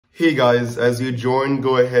Hey guys, as you join,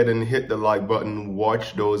 go ahead and hit the like button,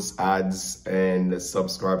 watch those ads, and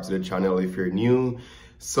subscribe to the channel if you're new.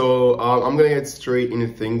 So I'm gonna get straight into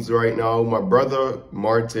things right now. My brother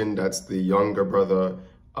Martin, that's the younger brother.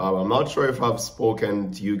 I'm not sure if I've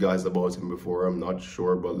spoken to you guys about him before. I'm not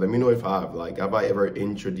sure, but let me know if I have. Like, have I ever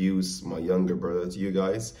introduced my younger brother to you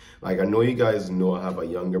guys? Like, I know you guys know I have a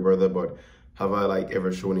younger brother, but have I like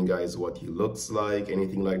ever shown you guys what he looks like,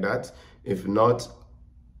 anything like that? If not,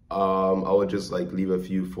 I would just like leave a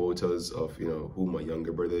few photos of, who my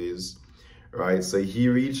younger brother is, right? So he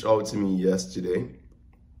reached out to me yesterday.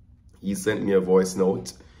 He sent me a voice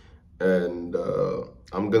note, and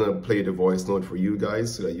I'm gonna play the voice note for you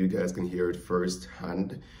guys so that you guys can hear it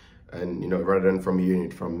firsthand, and rather than from hearing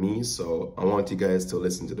it from me. So I want you guys to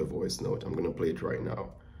listen to the voice note. I'm gonna play it right now.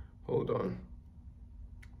 Hold on.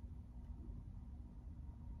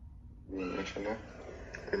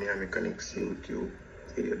 Mechanics YouTube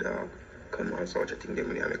video dog come on such a thing them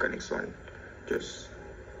mechanics one just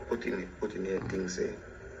put in the thing say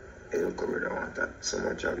hey look over there, I want that so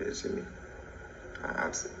much job you see me. I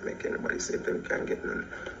ask make anybody say them can get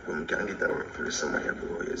none when can get that work for the summer you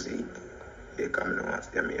go you see they come and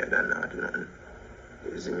want them here than not do nothing.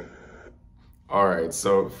 You see me? All right,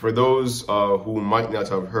 so for those who might not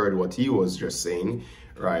have heard what he was just saying,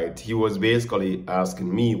 right, he was basically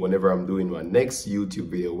asking me whenever I'm doing my next YouTube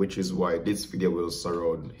video, which is why this video will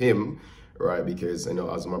surround him, right? Because,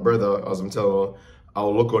 as my brother, as I'm telling you,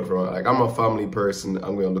 I'll look out for, like, I'm a family person.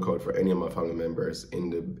 I'm going to look out for any of my family members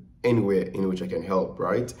in any way in which I can help,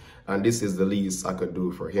 right? And this is the least I could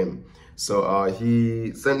do for him. So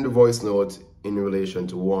he sent the voice note in relation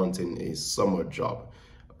to wanting a summer job,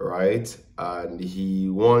 right? And he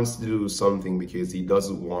wants to do something because he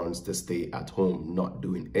doesn't want to stay at home not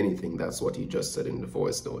doing anything. That's what he just said in the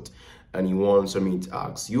voice note. And he wants me to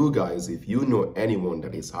ask you guys if you know anyone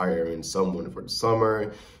that is hiring someone for the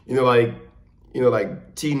summer, like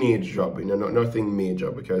teenage job, nothing major,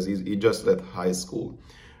 because he just left high school,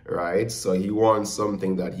 right? So he wants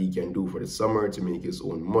something that he can do for the summer to make his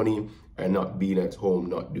own money and not being at home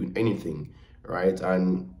not doing anything, right?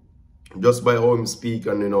 And just by how him speak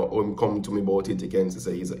and how him come to me about it, again, to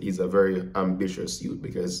say he's a very ambitious youth,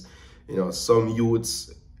 because some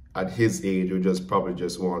youths at his age would probably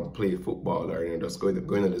just want to play football or just go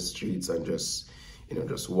into the streets and just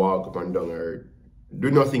just walk up and down or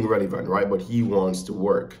do nothing relevant, right? But he wants to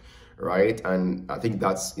work, right? And I think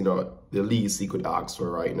that's the least he could ask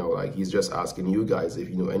for right now. Like, he's just asking you guys if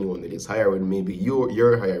you know anyone that is hiring. Maybe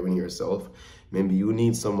you're hiring yourself. Maybe you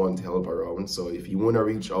need someone to help around. So if you want to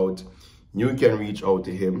reach out, you can reach out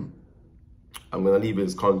to him. I'm going to leave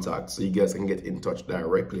his contact so you guys can get in touch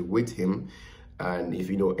directly with him. And if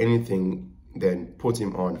you know anything, then put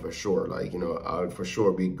him on for sure. Like, I'll for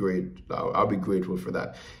sure be great. I'll be grateful for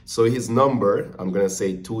that. So his number, I'm going to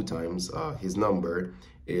say it 2 times. His number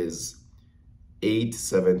is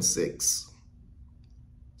 876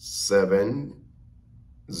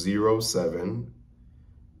 707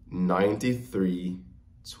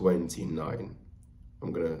 9329.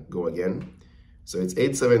 I'm gonna go again. So it's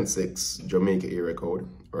 876 Jamaica area code,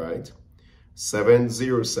 right?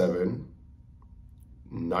 707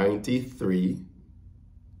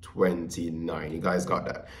 9329. You guys got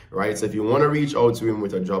that, right? So if you want to reach out to him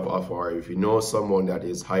with a job offer, or if you know someone that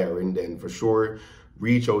is hiring, then for sure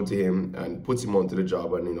reach out to him and put him onto the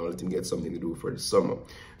job, and let him get something to do for the summer.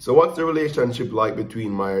 So what's the relationship like between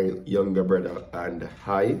my younger brother and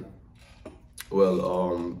I?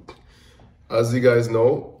 Well, as you guys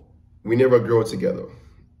know, we never grew together.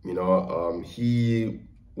 He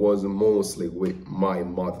was mostly with my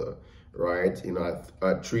mother, right?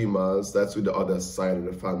 At 3 Miles, that's with the other side of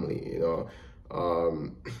the family.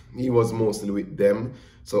 He was mostly with them.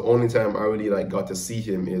 So only time I really got to see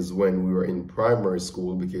him is when we were in primary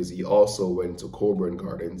school, because he also went to Coburn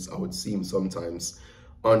Gardens. I would see him sometimes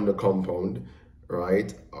on the compound,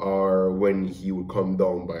 right? Or when he would come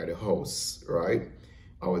down by the house, right?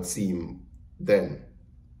 I would see him then.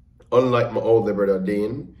 Unlike my older brother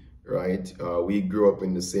Dane, right? We grew up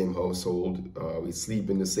in the same household. We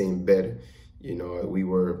sleep in the same bed. We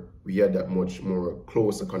had that much more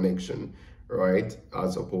closer connection, right?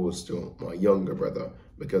 As opposed to my younger brother,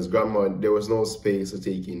 because there was no space to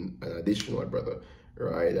take in an additional brother,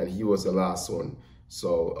 right? And he was the last one.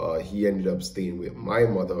 So he ended up staying with my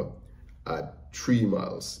mother at 3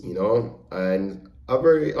 Miles, and a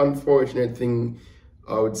very unfortunate thing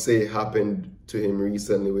I would say happened to him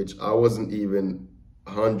recently, which I wasn't even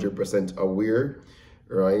 100% aware,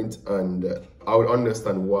 right? And I would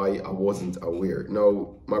understand why I wasn't aware.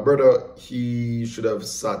 Now, my brother, he should have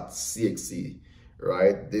sat CXC,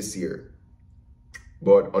 right, this year.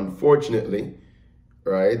 But unfortunately,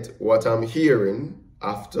 right, what I'm hearing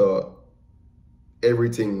after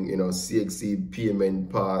everything, you know, CXC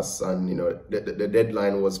payment passed and, you know, the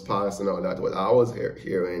deadline was passed and all that, what I was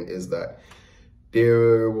hearing is that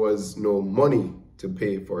there was no money to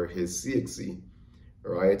pay for his CXC,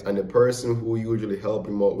 right? And the person who usually helped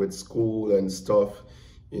him out with school and stuff,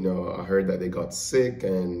 you know, I heard that they got sick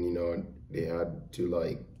and, you know, they had to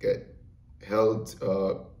like get health,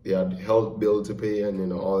 they had health bill to pay and, you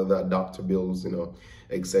know, all of that, doctor bills, you know,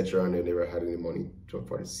 etc. And they never had any money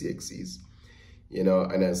for the CXCs. You know,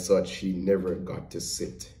 and as such, he never got to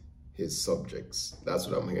sit his subjects. That's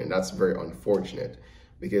what I'm hearing. That's very unfortunate,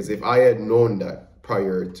 because if I had known that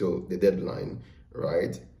prior to the deadline,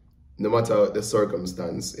 right, no matter the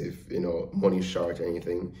circumstance, if, you know, money short or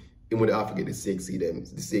anything, he would have to get the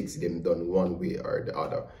CXC them done one way or the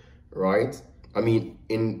other, right? I mean,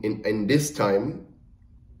 in this time,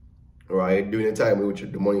 right, during the time in which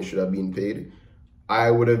the money should have been paid,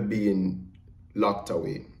 I would have been locked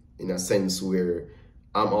away, in a sense where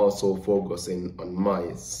I'm also focusing on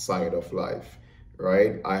my side of life,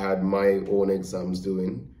 right? I had my own exams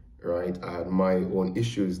doing, right? I had my own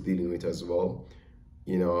issues dealing with as well,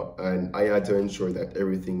 you know, and I had to ensure that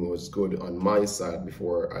everything was good on my side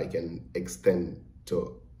before I can extend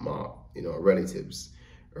to my, you know, relatives,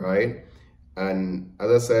 right? And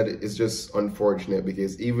as I said, it's just unfortunate,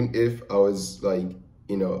 because even if I was like,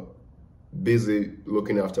 you know, busy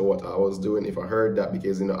looking after what I was doing, if I heard that,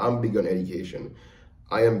 because, you know, I'm big on education.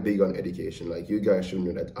 I am big on education. Like, you guys should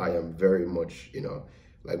know that I am very much, you know,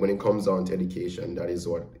 like when it comes down to education, that is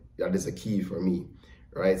a key for me,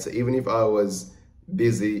 right? So even if I was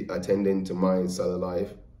busy attending to my side of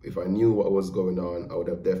life, if I knew what was going on, I would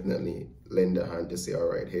have definitely lent a hand to say, all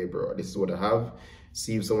right, hey bro, this is what I have.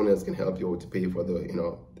 See if someone else can help you out to pay for the, you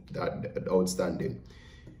know, that outstanding.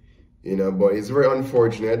 You know, but it's very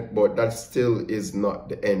unfortunate, but that still is not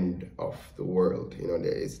the end of the world. You know,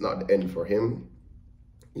 it's not the end for him.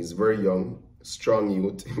 He's very young, strong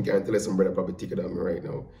youth. You can't tell some brother probably thicker than me right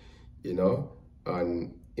now, you know,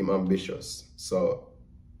 and I'm ambitious. So,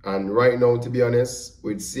 and right now, to be honest,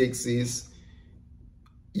 with CXCs,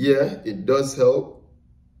 yeah, it does help,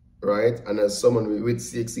 right? And as someone with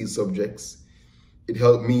CXC subjects, it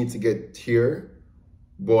helped me to get here,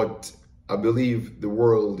 but I believe the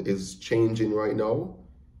world is changing right now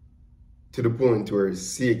to the point where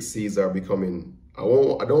CXCs are becoming, I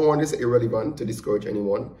don't want this irrelevant to discourage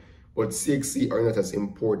anyone, but CXC are not as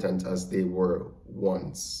important as they were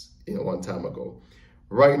once, you know, one time ago.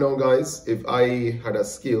 Right now, guys, if I had a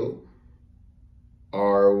skill,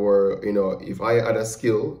 or were, you know, if I had a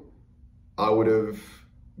skill, I would have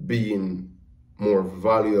been more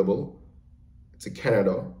valuable to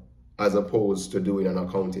Canada as opposed to doing an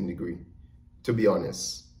accounting degree, to be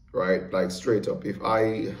honest, right? Like, straight up, if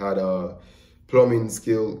I had a plumbing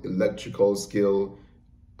skill, electrical skill,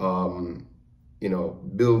 you know,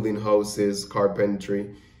 building houses,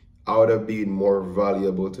 carpentry, I would have been more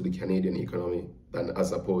valuable to the Canadian economy than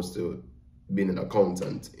as opposed to being an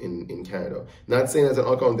accountant in Canada. Not saying as an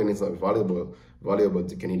accountant it's not valuable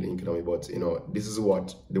to Canadian economy, but, you know, this is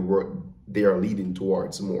what the world they are leading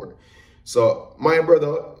towards more. So, my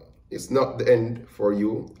brother, it's not the end for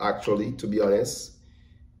you, actually, to be honest.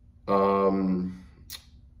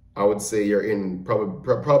 I would say you're in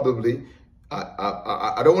probably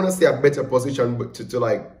I don't want to say a better position, but to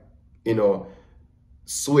like, you know,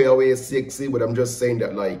 sway away CXC, but I'm just saying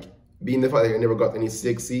that, like, being the fact that you never got any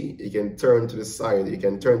CXC, you can turn to the side. You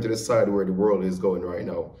can turn to the side where the world is going right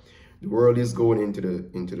now. The world is going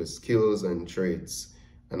into the skills and trades,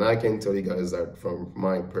 and I can tell you guys that from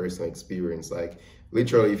my personal experience. Like,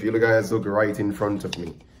 literally, if you guys look right in front of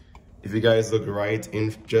me, if you guys look right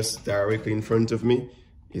in, just directly in front of me,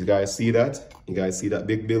 you guys see that? You guys see that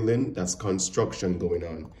big building? That's construction going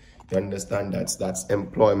on. You understand? That's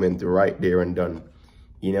employment right there and done.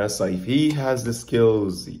 You know, so if he has the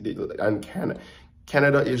skills, and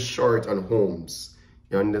Canada is short on homes.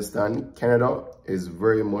 You understand? Canada is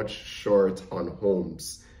very much short on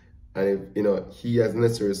homes. And if, you know, he has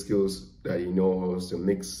necessary skills that he knows to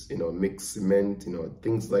mix, you know, mix cement, you know,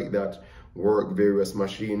 things like that, work various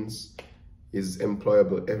machines, is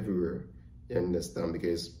employable everywhere. You understand?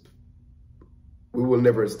 Because we will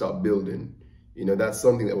never stop building. You know, that's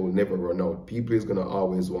something that will never run out. People is gonna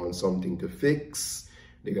always want something to fix.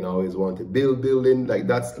 They're gonna always want to building. Like,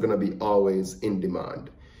 that's gonna be always in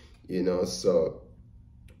demand. You know, so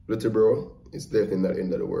little bro, it's definitely not the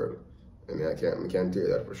end of the world. I mean, I can't tell you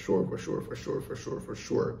that for sure.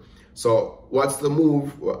 So what's the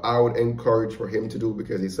move I would encourage for him to do,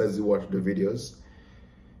 because he says he watched the videos?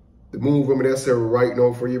 The move I'm gonna say right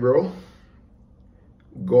now for you, bro,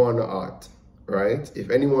 go on art, right? If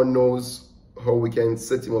anyone knows how we can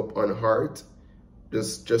set him up on heart,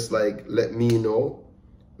 just like let me know.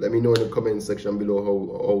 Let me know in the comment section below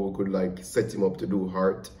how we could like set him up to do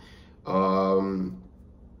heart.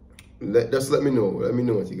 Just let me know. Let me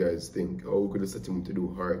know what you guys think. How we could set him up to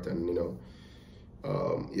do heart, and you know,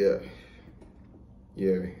 yeah.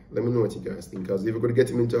 Let me know what you guys think. Because if we could get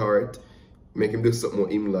him into heart, make him do something more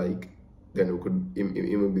him like, then we could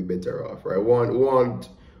him will be better off, right? Want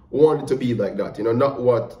it to be like that, you know, not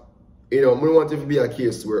what, you know, we want it to be a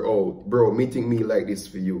case where, oh, bro, me think me like this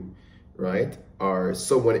for you, right? Or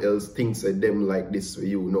someone else thinks that them like this for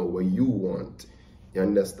you. No, what you want. You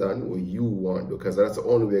understand? What you want, because that's the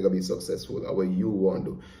only way you're gonna be successful. What you want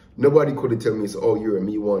to. Nobody could tell me, so, oh, you're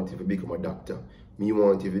me want if you become a doctor. Me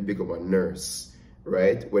want if you become a nurse,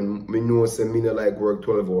 right? When me know say me no like work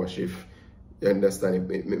 12-hour shift. You understand?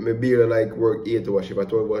 Me barely like work 8-hour shift. A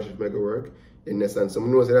 12-hour shift make it work. You understand? So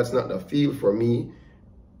me know say that's not the field for me,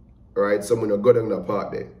 right? So me no go down that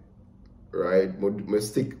part there, right? Me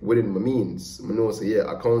stick within my means. Me know say,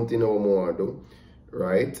 yeah, accounting or more do,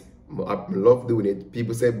 right? I love doing it.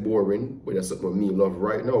 People say boring, but that's something me love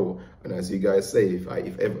right now. And as you guys say, if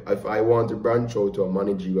I want to branch out to a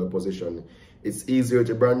managerial position, it's easier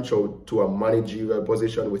to branch out to a managerial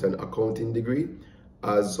position with an accounting degree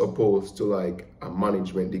as opposed to like a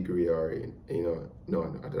management degree or, you know, no,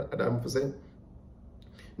 I don't say.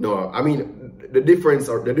 No, I mean the difference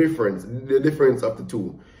of the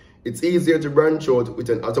two. It's easier to branch out with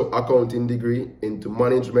an accounting degree into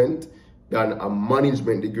management than a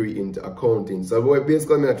management degree into accounting. So what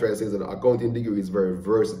basically I'm trying to say is that the accounting degree is very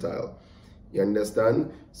versatile. You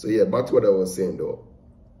understand? So yeah, back to what I was saying though.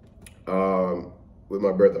 With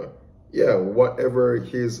my brother. Yeah, whatever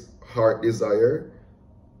his heart desire,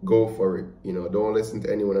 go for it. You know, don't listen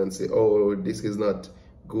to anyone and say, oh, this is not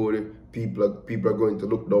good. People are going to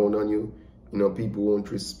look down on you. You know, people won't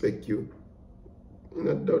respect you. You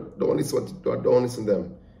know, don't listen to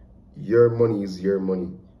them. Your money is your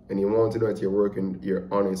money. And you want to know that you're working your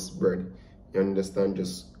honest bread. You understand?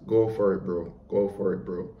 Just go for it, bro. Go for it,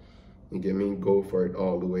 bro. You get me? Go for it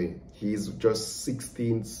all the way. He's just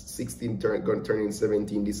 16 turning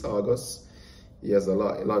 17 this August. He has a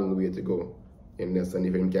long way to go. You understand?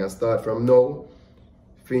 If he can start from now,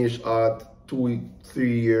 finish at 2-3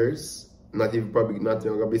 years, probably not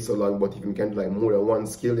gonna be so long, but if you can like more than one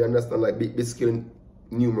skill, you understand? Like be skill in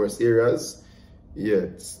numerous areas.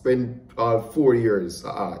 Yeah, spend all 4 years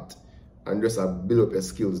at art and just build up your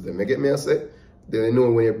skills. Then you get me? I say, then you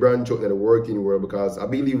know when you branch out in the working world, because I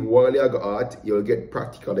believe while you got art, you'll get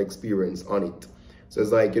practical experience on it. So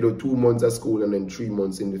it's like, you know, 2 months at school and then 3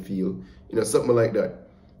 months in the field, you know, something like that.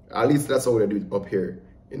 At least that's how they do it up here.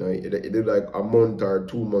 You know, they do like a month or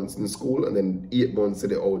 2 months in school and then 8 months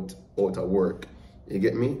they're out at work. You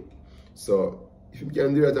get me? So if you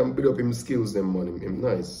can do that and build up him skills, then man, him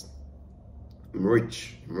nice. I'm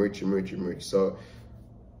rich. So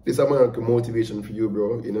this is my motivation for you,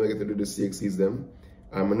 bro. You know, I get to do the CXCs them.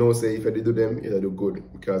 I know say if I do them, it'll do good.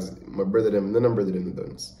 Because my brother them, none of brother them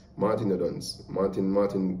done. Martin done.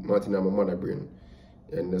 Martin have a mother brain.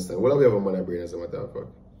 You understand? Well, we have a mother brain as a matter of fact.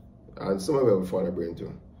 And some of them have a father brain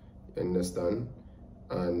too. You understand?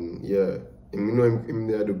 And yeah, you know him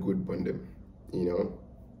there do good on them. You know?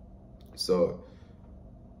 So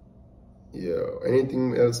yeah,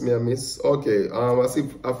 anything else may I miss? Okay, I see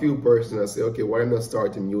a few persons say, okay, why not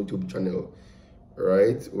start him YouTube channel?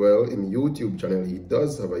 Right? Well, in YouTube channel, he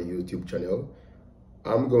does have a YouTube channel.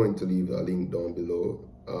 I'm going to leave a link down below.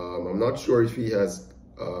 I'm not sure if he has,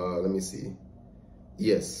 let me see.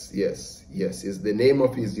 Yes. The name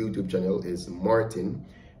of his YouTube channel is Martin,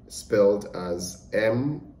 spelled as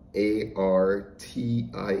M-A-R-T-I-N.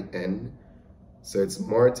 So it's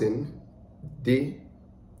Martin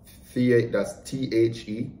that's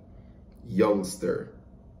T-H-E, Youngster.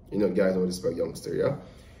 You know, guys know how to spell Youngster, yeah?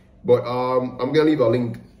 But I'm gonna leave a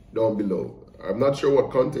link down below. I'm not sure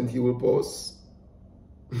what content he will post,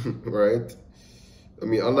 right? I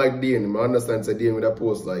mean, unlike Dean, I understand that Dean would have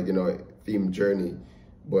post like, you know, theme journey,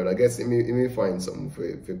 but I guess he may find something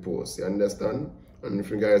for post, you understand? And if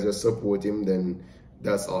you guys just support him, then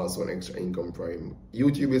that's also an extra income for him.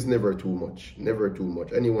 YouTube is never too much.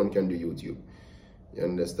 Anyone can do YouTube. You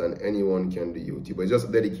understand? Anyone can do YouTube. But it's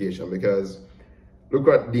just dedication, because look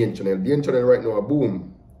at Dean channel. Dean channel right now,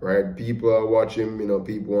 boom, right? People are watching, you know,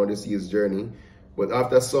 people want to see his journey. But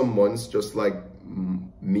after some months, just like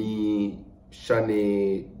me,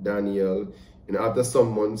 Shani, Daniel, you know, after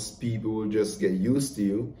some months, people will just get used to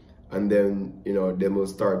you, and then, you know, they will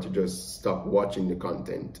start to just stop watching the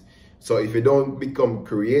content. So if you don't become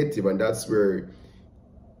creative, and that's where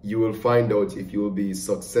you will find out if you will be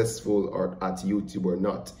successful or at YouTube or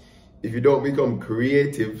not. If you don't become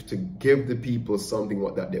creative to give the people something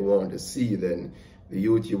what that they want to see, then the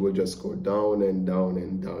YouTube will just go down and down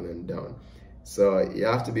and down and down. So you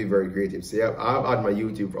have to be very creative. So yeah, I've had my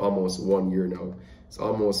YouTube for almost 1 year now. It's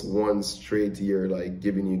almost 1 straight year, like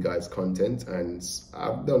giving you guys content, and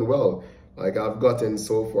I've done well. Like I've gotten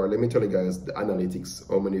so far, let me tell you guys the analytics,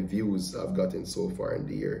 how many views I've gotten so far in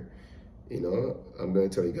the year. You know, I'm going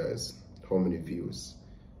to tell you guys how many views,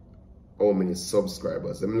 how many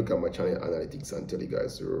subscribers. Let me look at my channel analytics and tell you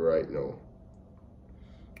guys right now.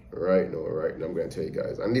 Right now, I'm going to tell you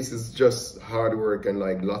guys. And this is just hard work and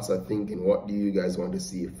like lots of thinking. What do you guys want to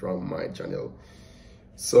see from my channel?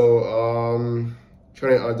 So,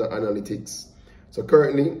 channel analytics. So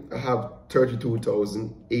currently I have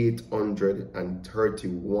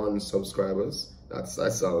 32,831 subscribers. That's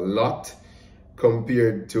a lot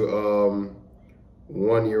compared to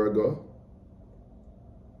 1 year ago,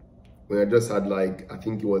 when I just had like, I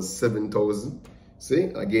think it was 7,000.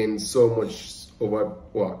 See, again, so much, over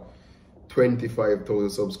what, 25,000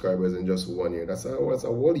 subscribers in just 1 year. That's a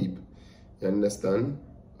whole heap. You understand?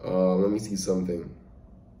 Let me see something.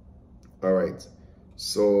 All right.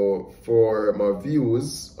 So for my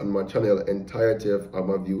views on my channel, entirety of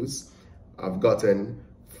my views, I've gotten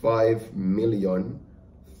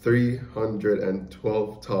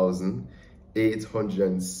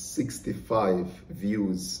 5,312,865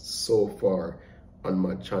 views so far on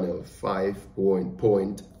my channel.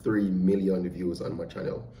 5.3 million views on my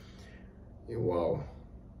channel. Wow.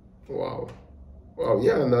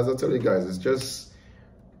 Yeah, and as I tell you guys, it's just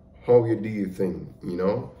how you do your thing, you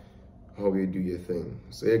know, how you do your thing.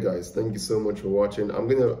 So yeah guys, thank you so much for watching. I'm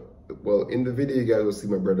gonna, well, in the video you guys will see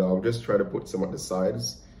my brother. I'll just try to put some at the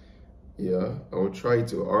sides. Yeah, I'll try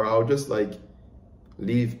to, or I'll just like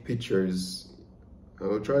leave pictures.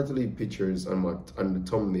 I'll try to leave pictures on the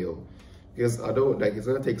thumbnail, because I don't like, it's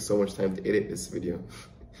gonna take so much time to edit this video.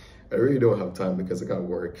 I really don't have time because I got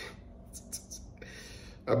work.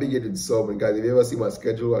 I'll be getting so many, guys. If you ever see my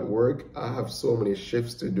schedule at work, I have so many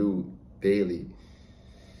shifts to do daily.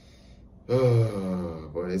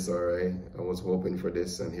 But it's all right. I was hoping for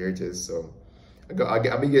this, and here it is. So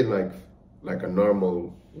I'll be getting like a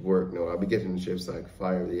normal work now. I'll be getting shifts like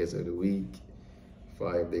 5 days of the week,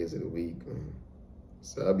 5 days of the week, man.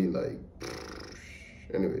 So I'll be like,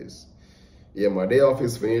 anyways, yeah, my day off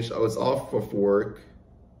is finished. I was off for work.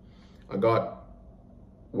 I got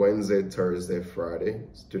Wednesday, Thursday, Friday.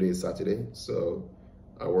 Today is Saturday, so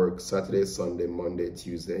I work Saturday, Sunday, Monday,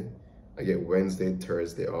 Tuesday. I get Wednesday,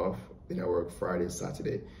 Thursday off. Then I work Friday,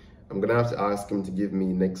 Saturday. I'm gonna have to ask him to give me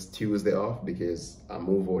next Tuesday off, because I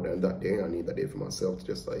move out on that day. I need that day for myself to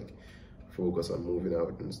just like focus on moving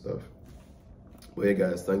out and stuff. But hey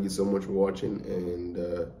guys, thank you so much for watching, and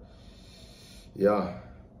yeah,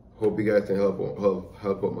 hope you guys can help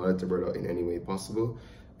out my little brother in any way possible,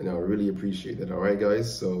 and I really appreciate it. All right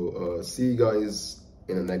guys, so see you guys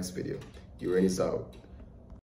in the next video. Uranus out.